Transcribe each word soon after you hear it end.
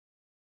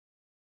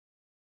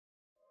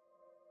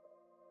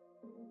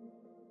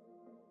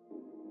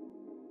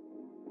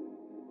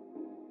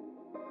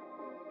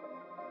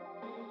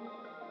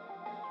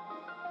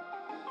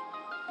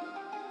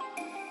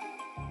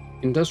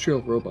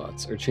Industrial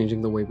robots are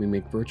changing the way we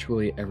make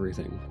virtually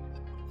everything,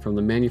 from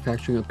the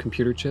manufacturing of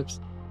computer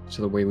chips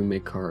to the way we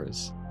make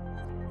cars.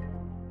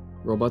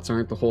 Robots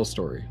aren't the whole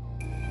story.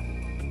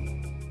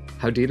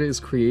 How data is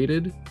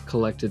created,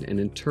 collected, and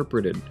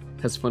interpreted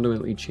has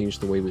fundamentally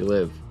changed the way we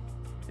live,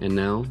 and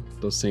now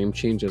those same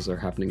changes are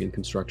happening in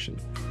construction.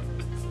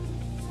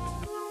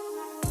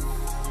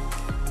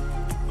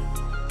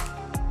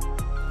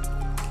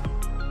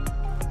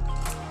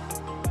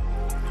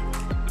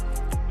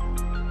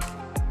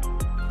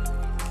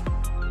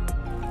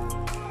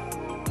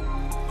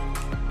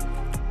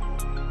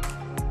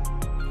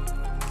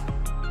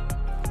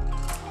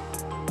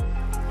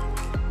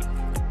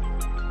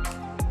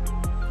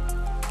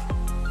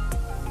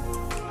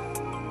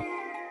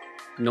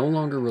 No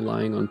longer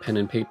relying on pen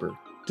and paper,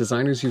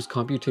 designers use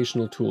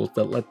computational tools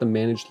that let them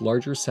manage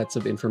larger sets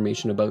of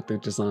information about their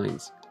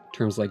designs.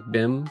 Terms like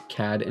BIM,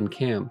 CAD, and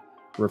CAM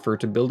refer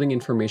to building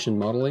information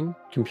modeling,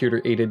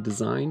 computer-aided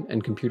design,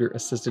 and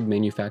computer-assisted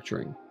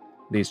manufacturing.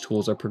 These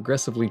tools are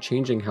progressively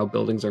changing how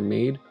buildings are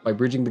made by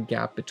bridging the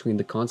gap between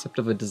the concept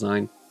of a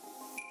design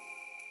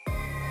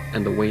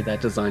and the way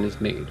that design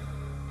is made.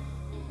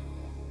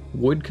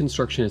 Wood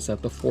construction is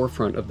at the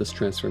forefront of this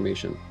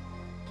transformation.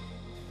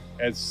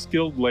 As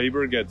skilled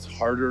labor gets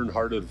harder and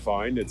harder to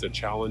find, it's a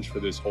challenge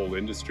for this whole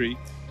industry.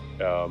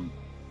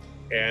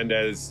 And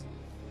as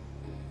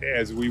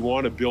we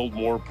want to build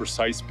more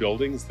precise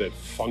buildings that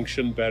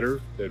function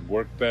better, that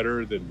work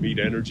better, that meet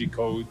energy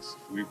codes,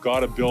 we've got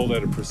to build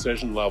at a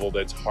precision level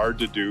that's hard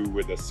to do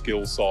with a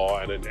skill saw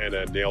and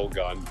a nail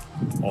gun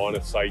on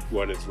a site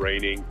when it's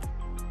raining.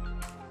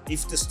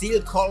 If the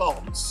steel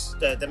columns,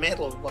 the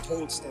metal what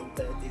holds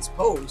these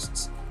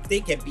posts,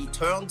 they can be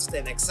turned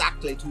then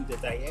exactly to the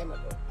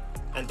diameter.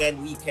 And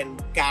then we can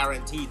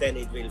guarantee then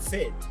it will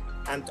fit.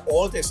 And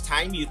all this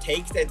time you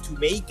take then to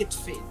make it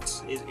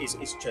fit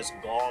is just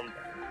gone.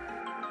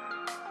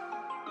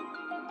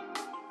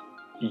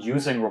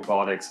 Using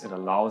robotics, it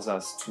allows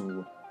us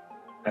to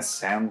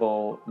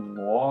assemble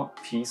more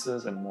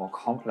pieces and more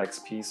complex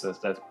pieces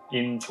that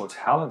in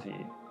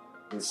totality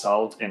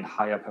result in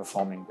higher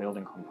performing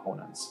building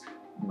components,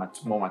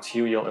 more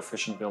material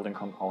efficient building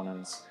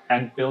components,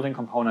 and building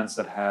components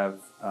that have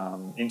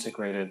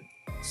integrated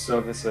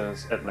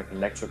services like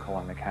electrical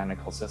and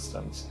mechanical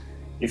systems.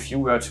 If you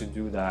were to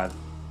do that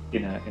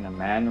in a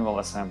manual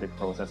assembly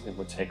process, it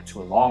would take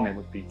too long, it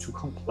would be too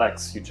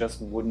complex. You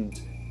just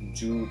wouldn't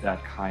do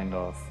that kind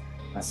of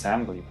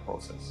assembly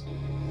process.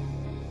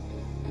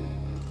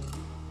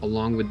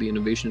 Along with the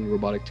innovation in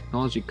robotic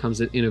technology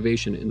comes an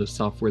innovation in the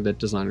software that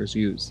designers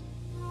use.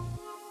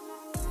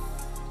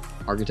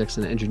 Architects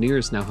and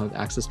engineers now have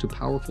access to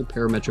powerful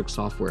parametric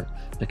software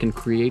that can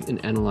create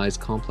and analyze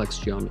complex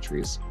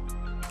geometries.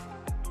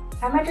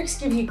 Parametrics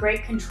give you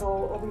great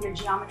control over your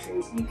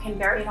geometries. You can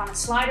vary it on a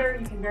slider,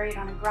 you can vary it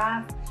on a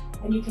graph,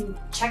 and you can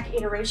check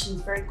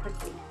iterations very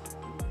quickly.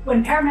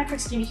 When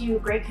parametrics give you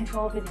great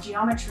control over the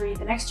geometry,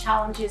 the next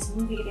challenge is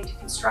moving it into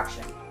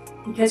construction,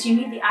 because you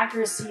need the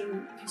accuracy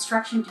in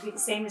construction to be the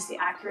same as the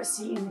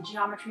accuracy in the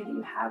geometry that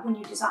you have when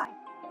you design.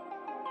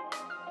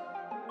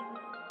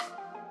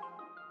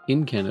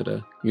 In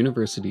Canada,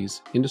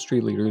 universities, industry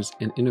leaders,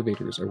 and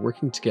innovators are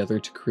working together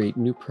to create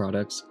new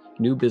products,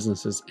 new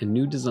businesses, and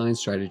new design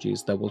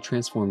strategies that will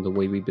transform the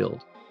way we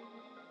build.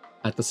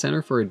 At the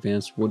Centre for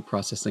Advanced Wood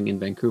Processing in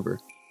Vancouver,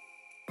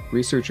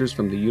 researchers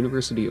from the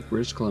University of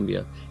British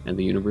Columbia and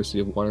the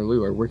University of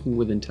Waterloo are working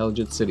with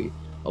Intelligent City,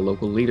 a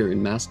local leader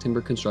in mass timber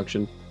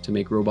construction, to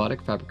make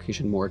robotic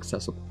fabrication more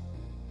accessible.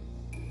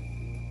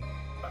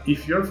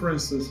 If you're, for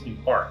instance, in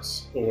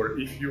parts, or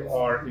if you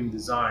are in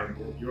design,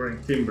 or you're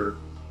in timber,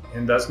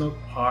 and that's not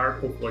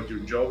part of what your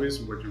job is,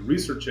 what your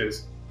research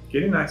is,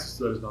 getting access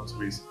to that is not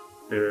so easy.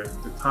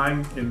 The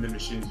time in the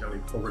machine is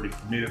already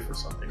committed for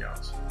something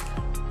else.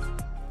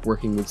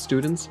 Working with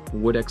students,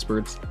 wood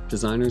experts,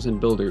 designers, and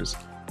builders,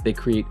 they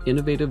create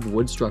innovative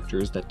wood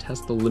structures that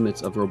test the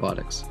limits of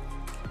robotics.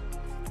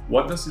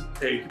 What does it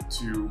take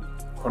to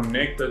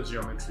connect that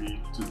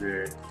geometry to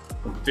the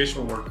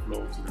computational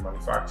workflow, to the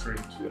manufacturing,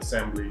 to the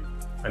assembly,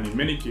 and in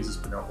many cases,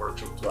 in our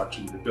workshop, to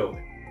actually the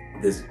building?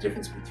 There's a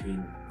difference between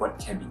what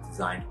can be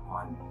designed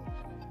on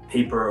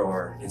paper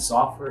or in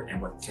software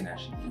and what can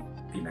actually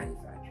be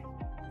manufactured.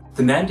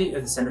 The mandate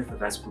of the Center for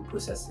Advanced Wood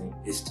Processing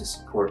is to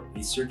support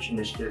research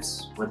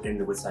initiatives within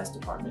the wood science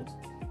department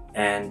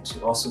and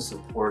to also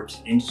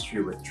support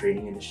industry with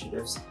training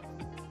initiatives.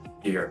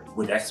 They are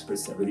wood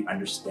experts that really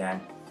understand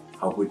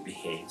how wood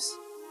behaves.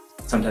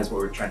 Sometimes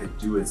what we're trying to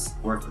do is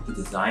work with the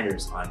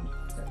designers on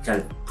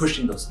kind of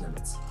pushing those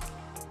limits.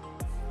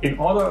 In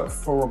order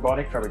for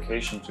robotic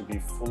fabrication to be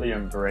fully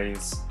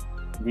embraced,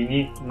 we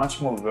need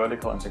much more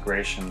vertical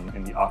integration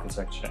in the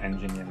architecture,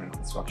 engineering, and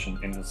construction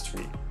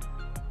industry.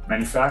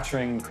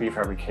 Manufacturing,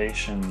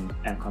 prefabrication,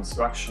 and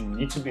construction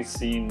need to be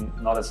seen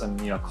not as a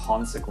mere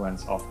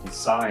consequence of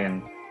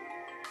design,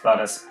 but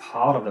as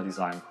part of the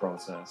design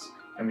process.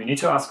 And we need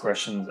to ask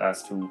questions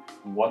as to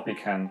what we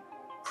can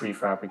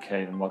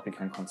prefabricate and what we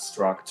can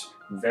construct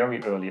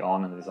very early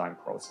on in the design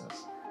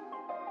process.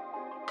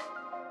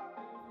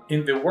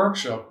 In the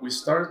workshop, we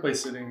started by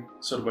setting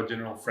sort of a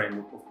general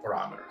framework of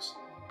parameters.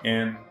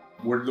 And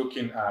we're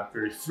looking at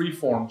very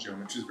free-form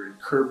geometries, very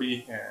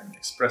curvy and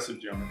expressive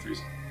geometries,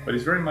 but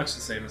it's very much the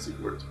same as if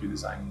we were to be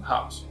designing a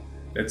house.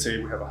 Let's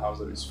say we have a house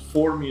that is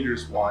 4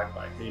 meters wide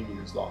by 8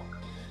 meters long.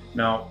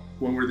 Now,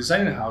 when we're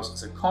designing a house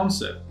as a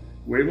concept,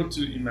 we're able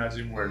to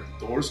imagine where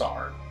the doors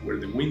are, where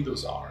the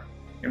windows are,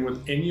 and what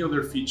any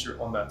other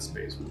feature on that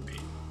space would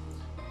be.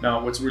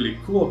 Now, what's really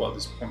cool about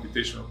this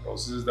computational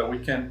process is that we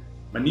can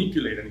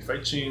manipulate, and if I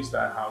change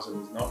that house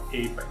and it's not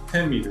 8 by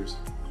 10 meters,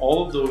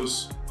 all of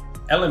those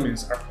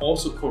elements are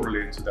also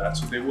correlated to that,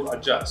 so they will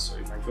adjust. So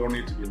if my door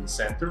needs to be in the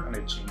center and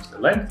I change the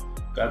length,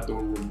 that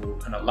door will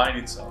move and align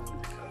itself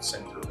with the kind of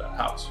center of that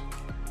house.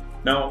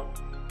 Now,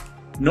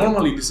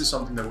 normally this is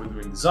something that we do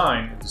in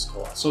design, and it's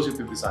called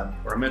associative design,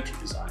 parametric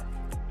design.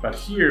 But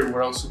here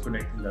we're also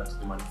connecting that to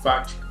the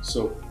manufacturing.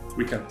 So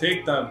we can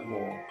take that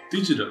wall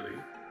digitally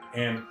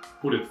and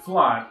put it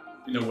flat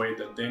in a way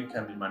that then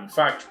can be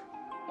manufactured.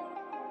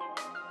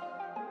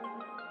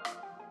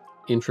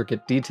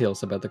 Intricate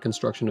details about the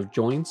construction of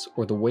joints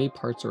or the way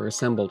parts are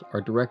assembled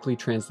are directly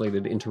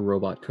translated into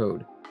robot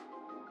code.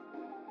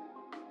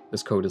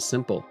 This code is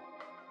simple.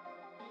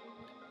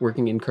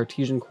 Working in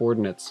Cartesian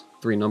coordinates,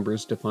 3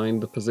 numbers define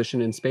the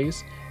position in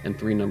space and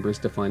 3 numbers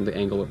define the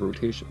angle of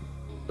rotation.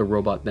 The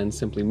robot then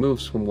simply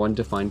moves from one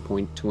defined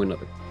point to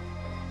another.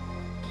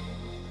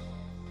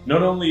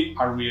 Not only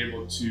are we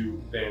able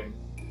to then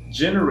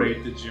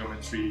generate the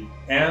geometry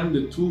and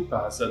the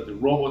toolpaths that the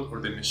robot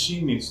or the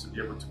machine needs to be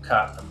able to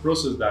cut and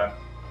process that,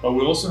 but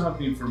we also have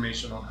the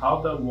information on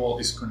how that wall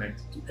is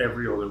connected to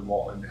every other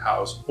wall in the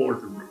house or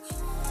the roof.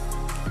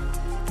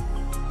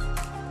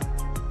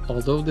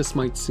 Although this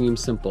might seem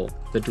simple,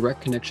 the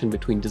direct connection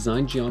between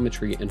design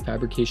geometry and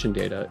fabrication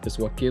data is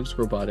what gives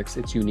robotics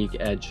its unique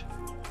edge.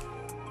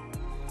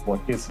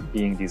 What is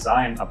being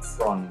designed up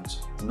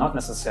front is not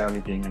necessarily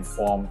being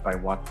informed by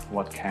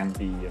what can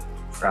be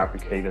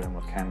fabricated and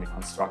what can be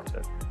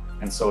constructed.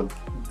 And so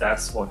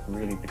that's what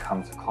really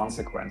becomes a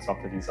consequence of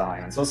the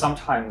design. And so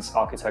sometimes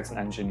architects and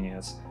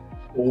engineers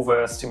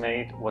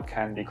overestimate what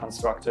can be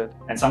constructed,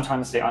 and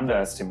sometimes they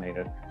underestimate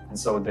it. And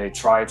so they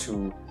try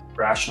to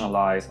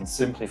rationalize and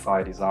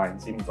simplify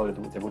designs, even though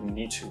they wouldn't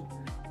need to.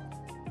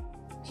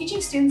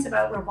 Teaching students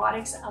about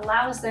robotics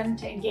allows them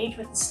to engage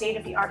with the state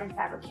of the art in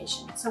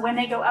fabrication. So when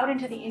they go out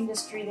into the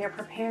industry, they're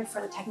prepared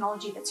for the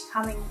technology that's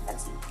coming,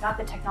 that's not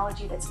the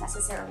technology that's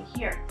necessarily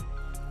here.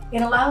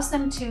 It allows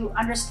them to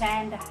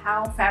understand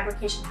how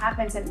fabrication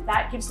happens, and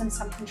that gives them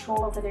some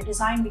control over their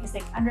design because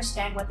they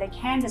understand what they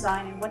can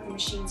design and what the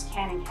machines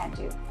can and can't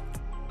do.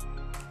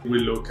 We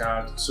look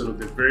at sort of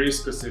the very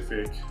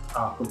specific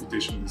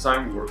computational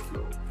design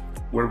workflow,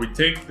 where we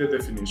take the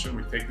definition,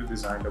 we take the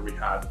design that we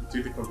had, we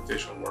take the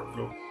computational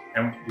workflow,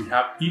 and we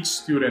have each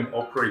student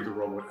operate the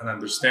robot and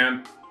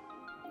understand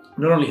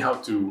not only how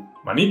to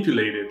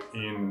manipulate it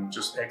in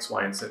just X,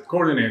 Y, and Z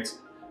coordinates,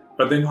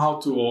 but then how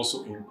to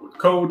also input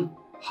code,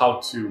 how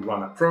to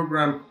run a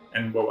program,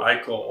 and what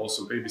I call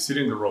also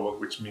babysitting the robot,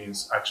 which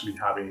means actually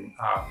having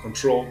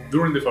control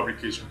during the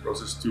fabrication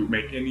process to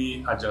make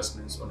any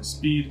adjustments on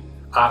speed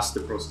as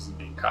the process is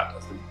being cut,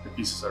 as the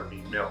pieces are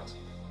being milled.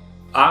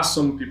 As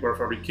some people are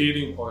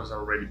fabricating, others are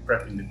already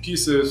prepping the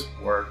pieces,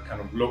 or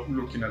kind of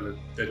looking at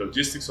the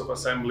logistics of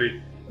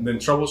assembly, and then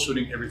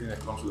troubleshooting everything that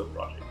comes with the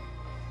project.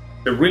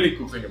 The really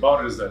cool thing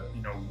about it is that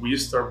we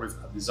start with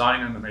a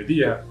design and an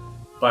idea,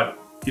 but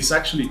it's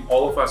actually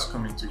all of us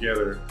coming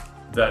together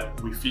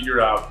that we figure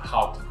out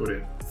how to put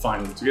it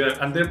finally together.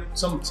 And then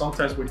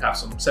sometimes we have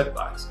some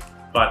setbacks,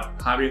 but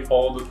having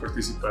all the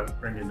participants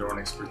bringing their own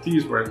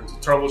expertise, we're able to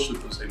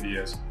troubleshoot those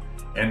ideas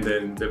and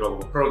then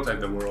develop a prototype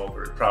that we're all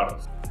very proud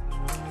of.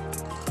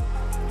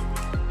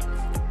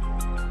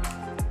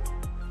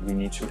 We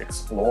need to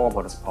explore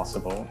what is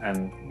possible,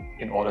 and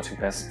in order to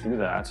best do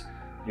that,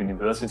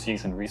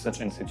 universities and research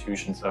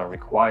institutions are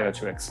required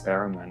to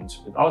experiment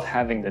without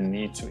having the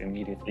need to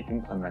immediately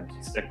implement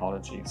these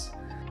technologies.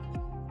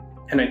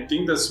 And I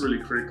think that's really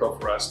critical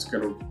for us to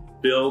kind of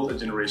build a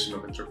generation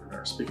of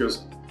entrepreneurs,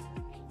 because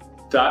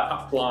that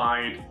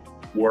applied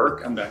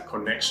work and that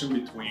connection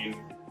between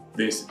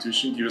the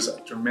institution gives us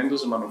a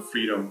tremendous amount of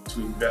freedom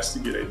to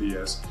investigate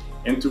ideas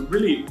and to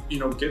really,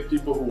 get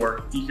people who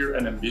are eager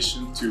and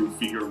ambitious to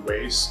figure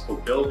ways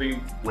of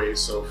building,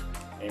 ways of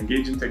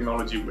engaging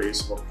technology,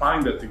 ways of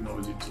applying that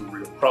technology to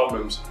real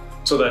problems,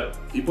 so that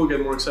people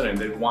get more excited and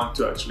they want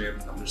to actually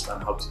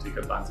understand how to take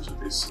advantage of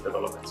these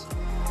developments.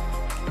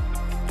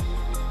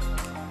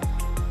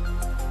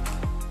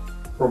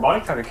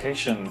 Robotic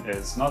fabrication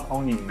is not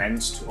only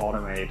meant to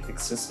automate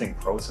existing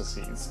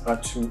processes,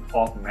 but to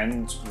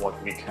augment what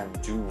we can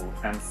do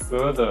and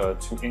further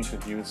to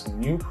introduce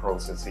new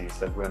processes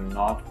that were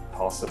not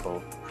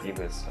possible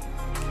previously.